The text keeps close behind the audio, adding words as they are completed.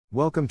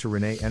Welcome to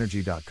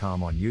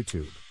ReneEnergy.com on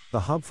YouTube,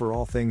 the hub for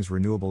all things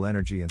renewable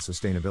energy and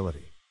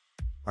sustainability.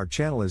 Our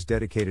channel is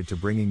dedicated to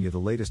bringing you the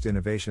latest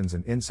innovations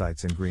and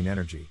insights in green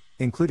energy,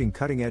 including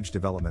cutting-edge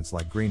developments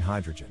like green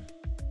hydrogen.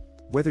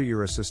 Whether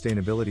you're a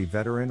sustainability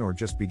veteran or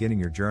just beginning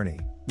your journey,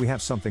 we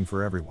have something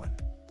for everyone.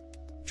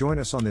 Join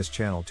us on this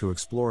channel to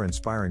explore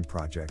inspiring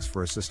projects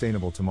for a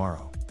sustainable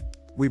tomorrow.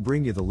 We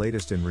bring you the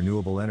latest in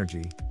renewable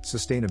energy,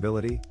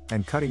 sustainability,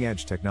 and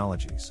cutting-edge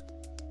technologies.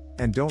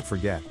 And don't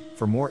forget,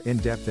 for more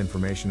in-depth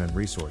information and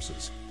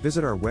resources,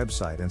 visit our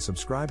website and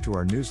subscribe to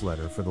our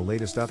newsletter for the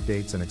latest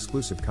updates and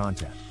exclusive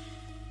content.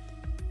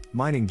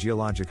 Mining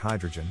geologic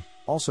hydrogen,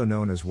 also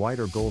known as white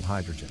or gold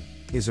hydrogen,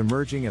 is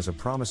emerging as a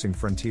promising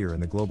frontier in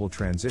the global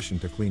transition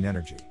to clean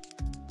energy.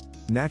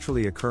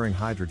 Naturally occurring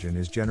hydrogen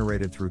is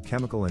generated through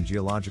chemical and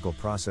geological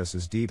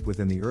processes deep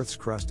within the Earth's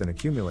crust and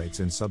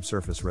accumulates in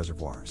subsurface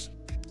reservoirs.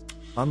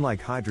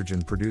 Unlike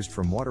hydrogen produced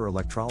from water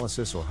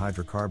electrolysis or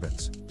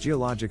hydrocarbons,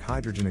 geologic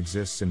hydrogen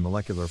exists in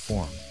molecular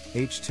form,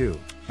 H2,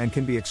 and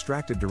can be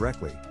extracted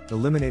directly,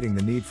 eliminating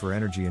the need for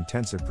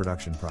energy-intensive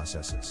production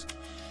processes.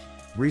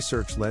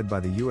 Research led by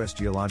the US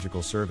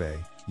Geological Survey,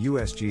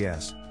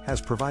 USGS,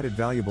 has provided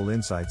valuable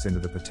insights into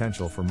the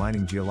potential for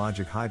mining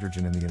geologic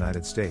hydrogen in the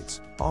United States,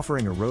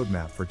 offering a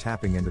roadmap for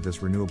tapping into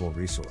this renewable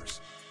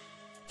resource.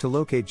 To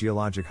locate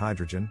geologic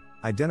hydrogen,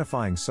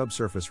 identifying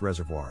subsurface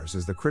reservoirs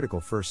is the critical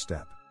first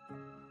step.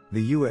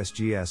 The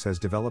USGS has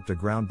developed a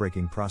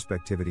groundbreaking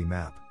prospectivity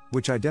map,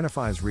 which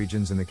identifies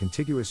regions in the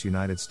contiguous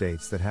United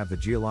States that have the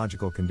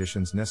geological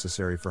conditions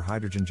necessary for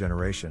hydrogen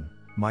generation,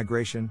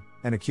 migration,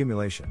 and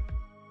accumulation.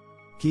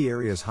 Key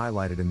areas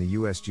highlighted in the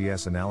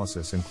USGS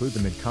analysis include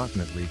the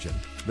Mid-Continent region,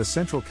 the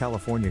Central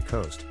California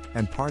coast,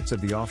 and parts of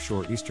the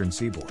offshore eastern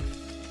seaboard.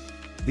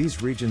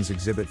 These regions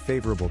exhibit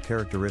favorable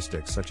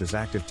characteristics such as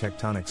active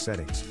tectonic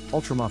settings,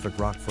 ultramafic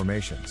rock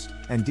formations,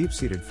 and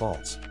deep-seated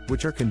faults,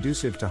 which are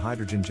conducive to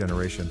hydrogen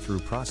generation through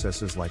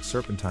processes like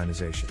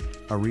serpentinization,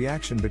 a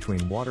reaction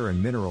between water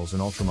and minerals in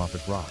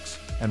ultramafic rocks,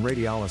 and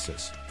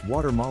radiolysis,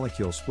 water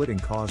molecule splitting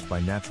caused by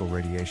natural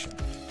radiation.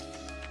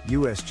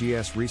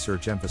 USGS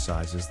research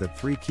emphasizes that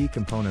three key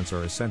components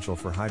are essential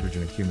for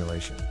hydrogen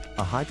accumulation: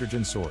 a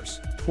hydrogen source,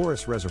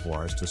 porous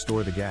reservoirs to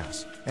store the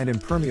gas, and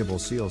impermeable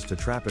seals to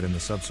trap it in the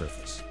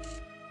subsurface.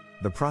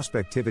 The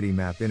prospectivity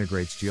map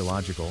integrates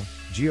geological,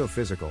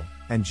 geophysical,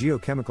 and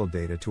geochemical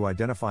data to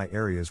identify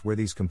areas where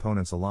these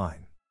components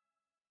align.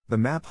 The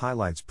map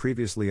highlights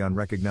previously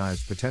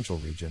unrecognized potential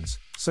regions,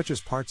 such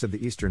as parts of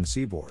the eastern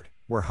seaboard,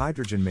 where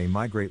hydrogen may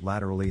migrate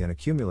laterally and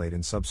accumulate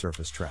in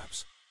subsurface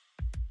traps.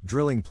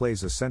 Drilling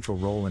plays a central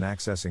role in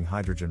accessing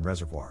hydrogen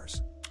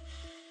reservoirs.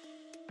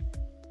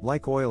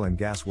 Like oil and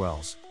gas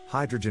wells,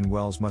 hydrogen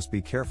wells must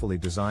be carefully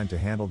designed to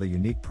handle the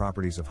unique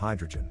properties of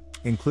hydrogen,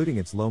 including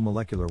its low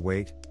molecular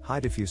weight,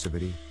 high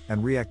diffusivity,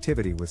 and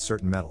reactivity with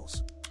certain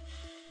metals.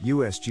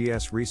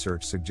 USGS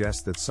research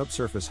suggests that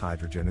subsurface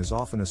hydrogen is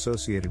often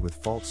associated with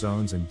fault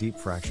zones and deep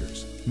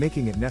fractures,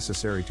 making it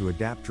necessary to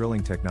adapt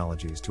drilling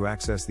technologies to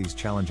access these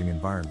challenging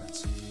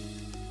environments.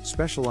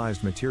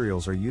 Specialized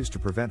materials are used to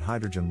prevent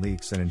hydrogen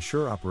leaks and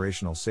ensure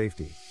operational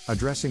safety,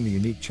 addressing the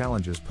unique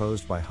challenges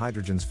posed by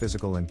hydrogen's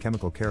physical and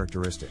chemical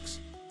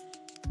characteristics.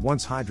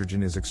 Once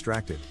hydrogen is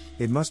extracted,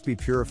 it must be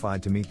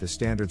purified to meet the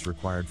standards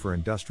required for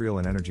industrial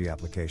and energy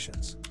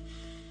applications.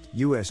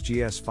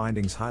 USGS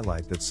findings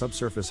highlight that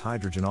subsurface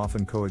hydrogen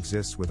often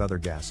coexists with other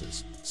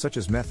gases, such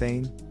as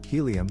methane,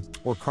 helium,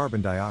 or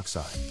carbon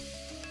dioxide.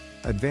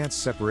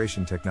 Advanced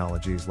separation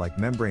technologies like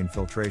membrane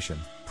filtration,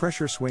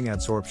 pressure swing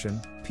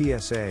adsorption,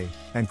 PSA,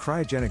 and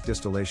cryogenic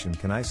distillation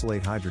can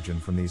isolate hydrogen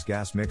from these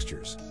gas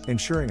mixtures,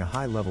 ensuring a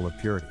high level of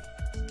purity.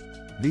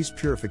 These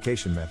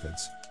purification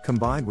methods,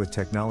 combined with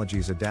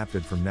technologies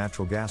adapted from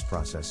natural gas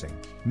processing,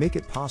 make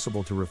it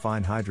possible to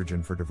refine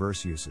hydrogen for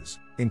diverse uses,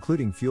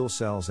 including fuel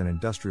cells and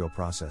industrial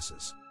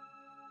processes.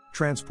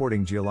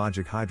 Transporting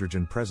geologic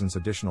hydrogen presents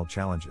additional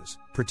challenges,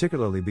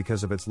 particularly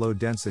because of its low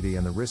density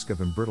and the risk of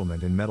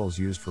embrittlement in metals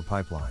used for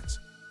pipelines.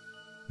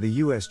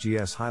 The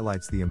USGS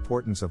highlights the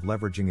importance of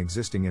leveraging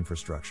existing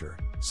infrastructure,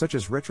 such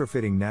as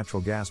retrofitting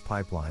natural gas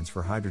pipelines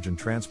for hydrogen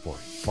transport,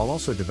 while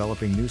also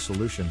developing new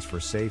solutions for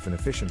safe and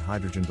efficient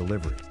hydrogen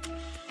delivery.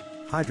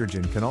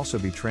 Hydrogen can also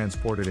be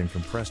transported in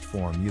compressed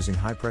form using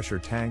high-pressure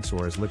tanks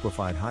or as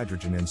liquefied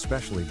hydrogen in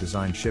specially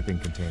designed shipping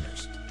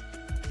containers.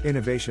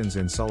 Innovations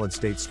in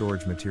solid-state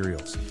storage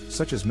materials,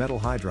 such as metal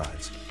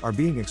hydrides, are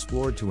being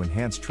explored to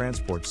enhance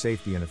transport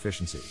safety and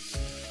efficiency.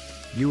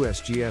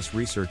 USGS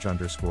research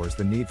underscores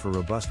the need for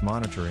robust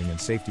monitoring and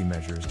safety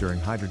measures during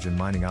hydrogen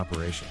mining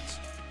operations.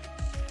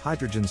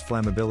 Hydrogen's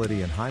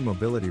flammability and high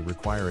mobility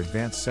require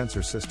advanced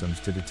sensor systems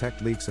to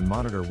detect leaks and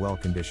monitor well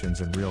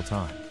conditions in real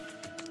time.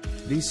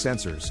 These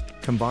sensors,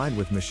 combined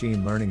with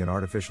machine learning and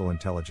artificial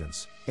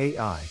intelligence,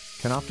 AI,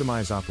 can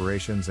optimize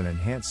operations and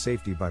enhance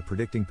safety by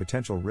predicting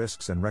potential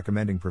risks and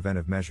recommending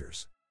preventive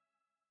measures.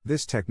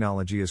 This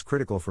technology is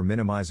critical for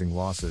minimizing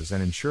losses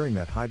and ensuring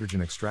that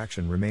hydrogen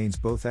extraction remains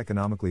both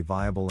economically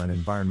viable and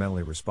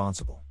environmentally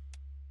responsible.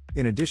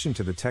 In addition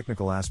to the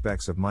technical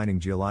aspects of mining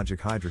geologic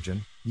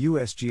hydrogen,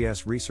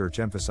 USGS research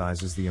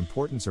emphasizes the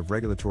importance of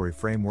regulatory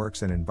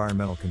frameworks and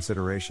environmental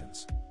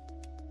considerations.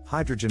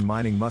 Hydrogen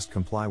mining must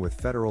comply with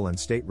federal and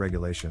state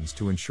regulations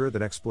to ensure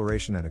that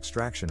exploration and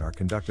extraction are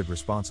conducted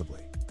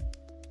responsibly.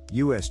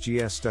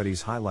 USGS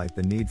studies highlight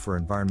the need for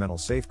environmental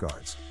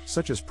safeguards,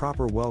 such as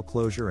proper well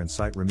closure and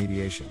site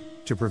remediation,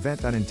 to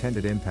prevent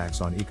unintended impacts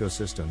on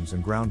ecosystems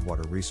and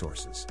groundwater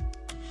resources.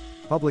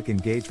 Public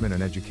engagement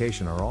and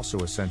education are also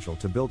essential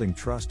to building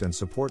trust and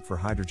support for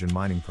hydrogen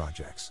mining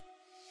projects.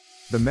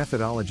 The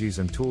methodologies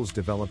and tools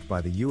developed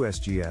by the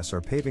USGS are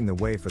paving the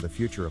way for the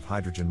future of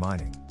hydrogen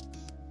mining.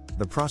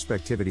 The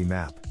prospectivity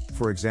map,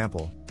 for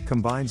example,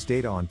 combines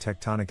data on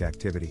tectonic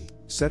activity,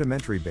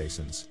 sedimentary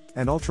basins,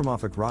 and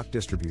ultramorphic rock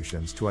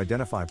distributions to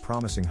identify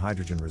promising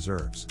hydrogen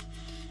reserves.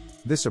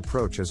 This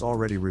approach has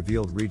already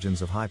revealed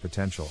regions of high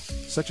potential,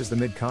 such as the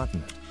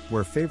mid-continent,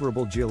 where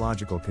favorable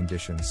geological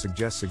conditions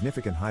suggest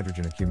significant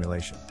hydrogen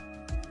accumulation.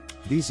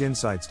 These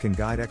insights can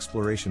guide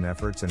exploration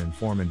efforts and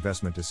inform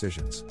investment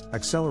decisions,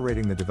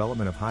 accelerating the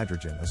development of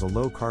hydrogen as a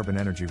low-carbon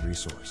energy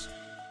resource.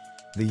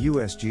 The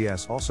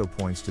USGS also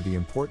points to the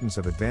importance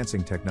of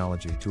advancing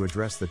technology to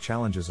address the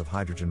challenges of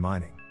hydrogen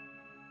mining.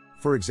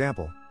 For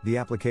example, the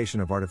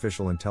application of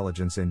artificial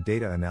intelligence in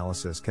data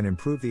analysis can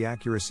improve the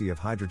accuracy of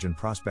hydrogen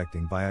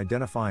prospecting by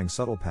identifying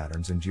subtle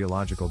patterns in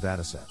geological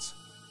datasets.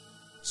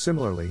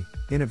 Similarly,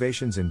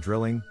 innovations in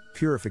drilling,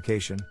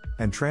 purification,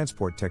 and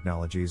transport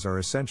technologies are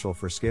essential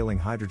for scaling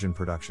hydrogen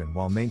production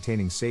while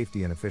maintaining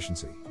safety and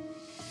efficiency.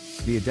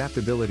 The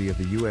adaptability of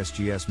the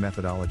USGS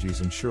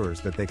methodologies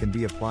ensures that they can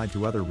be applied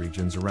to other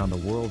regions around the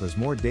world as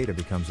more data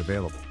becomes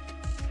available.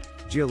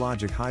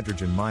 Geologic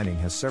hydrogen mining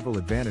has several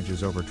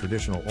advantages over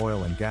traditional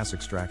oil and gas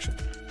extraction.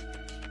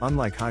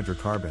 Unlike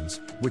hydrocarbons,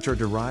 which are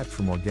derived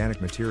from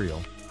organic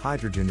material,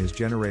 hydrogen is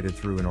generated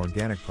through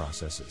inorganic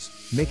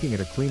processes, making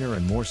it a cleaner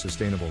and more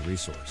sustainable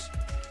resource.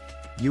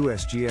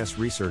 USGS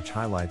research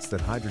highlights that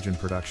hydrogen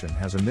production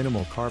has a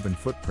minimal carbon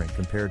footprint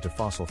compared to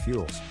fossil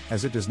fuels,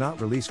 as it does not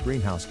release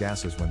greenhouse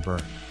gases when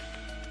burned.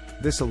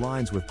 This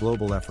aligns with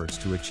global efforts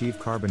to achieve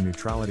carbon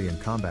neutrality and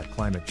combat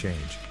climate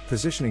change,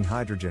 positioning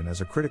hydrogen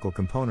as a critical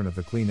component of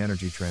the clean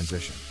energy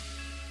transition.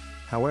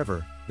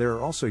 However, there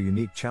are also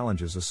unique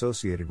challenges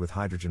associated with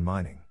hydrogen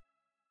mining.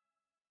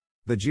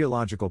 The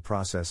geological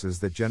processes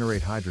that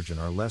generate hydrogen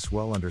are less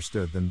well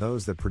understood than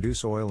those that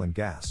produce oil and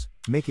gas,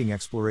 making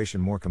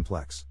exploration more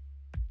complex.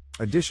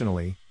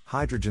 Additionally,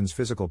 hydrogen's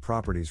physical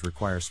properties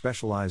require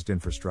specialized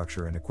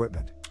infrastructure and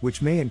equipment,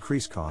 which may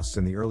increase costs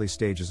in the early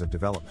stages of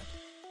development.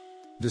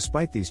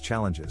 Despite these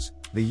challenges,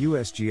 the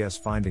USGS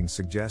findings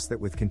suggest that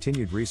with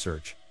continued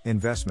research,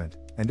 investment,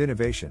 and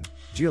innovation,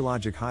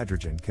 geologic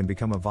hydrogen can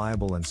become a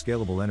viable and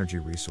scalable energy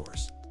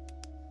resource.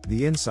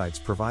 The insights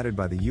provided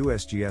by the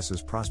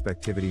USGS's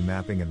prospectivity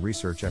mapping and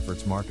research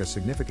efforts mark a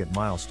significant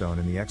milestone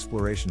in the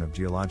exploration of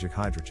geologic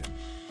hydrogen.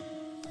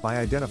 By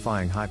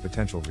identifying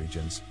high-potential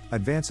regions,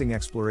 advancing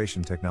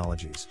exploration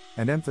technologies,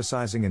 and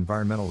emphasizing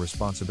environmental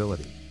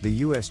responsibility,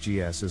 the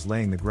USGS is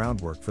laying the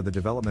groundwork for the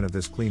development of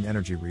this clean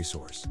energy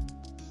resource.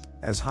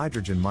 As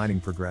hydrogen mining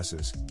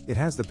progresses, it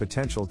has the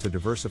potential to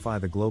diversify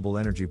the global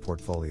energy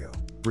portfolio,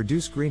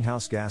 reduce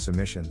greenhouse gas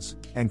emissions,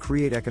 and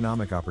create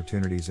economic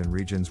opportunities in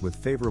regions with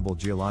favorable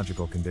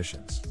geological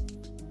conditions.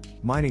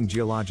 Mining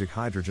geologic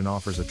hydrogen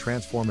offers a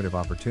transformative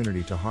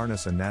opportunity to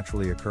harness a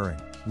naturally occurring,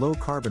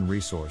 low-carbon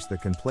resource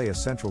that can play a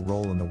central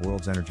role in the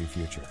world's energy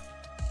future.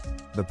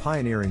 The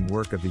pioneering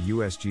work of the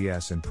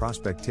USGS in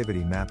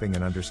prospectivity mapping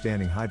and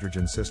understanding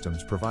hydrogen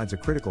systems provides a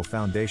critical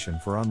foundation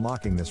for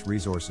unlocking this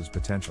resource's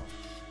potential.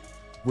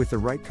 With the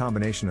right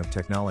combination of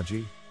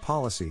technology,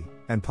 policy,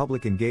 and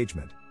public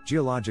engagement,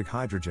 geologic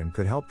hydrogen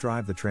could help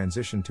drive the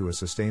transition to a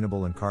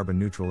sustainable and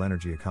carbon-neutral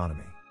energy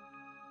economy.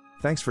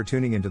 Thanks for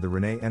tuning into the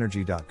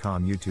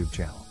ReneEnergy.com YouTube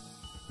channel.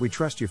 We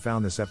trust you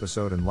found this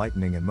episode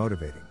enlightening and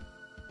motivating.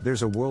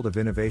 There's a world of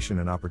innovation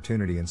and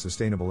opportunity in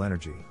sustainable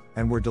energy,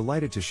 and we're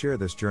delighted to share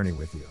this journey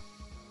with you.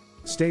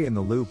 Stay in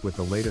the loop with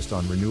the latest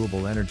on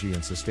renewable energy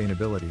and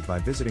sustainability by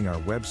visiting our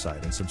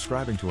website and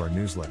subscribing to our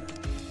newsletter.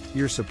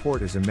 Your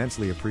support is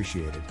immensely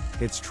appreciated,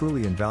 it's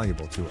truly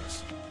invaluable to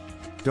us.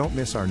 Don't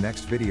miss our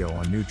next video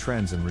on new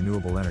trends in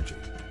renewable energy.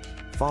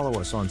 Follow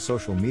us on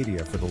social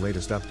media for the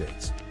latest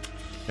updates.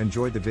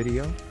 Enjoyed the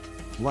video?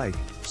 Like,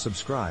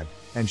 subscribe,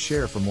 and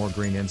share for more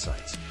green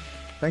insights.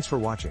 Thanks for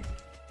watching.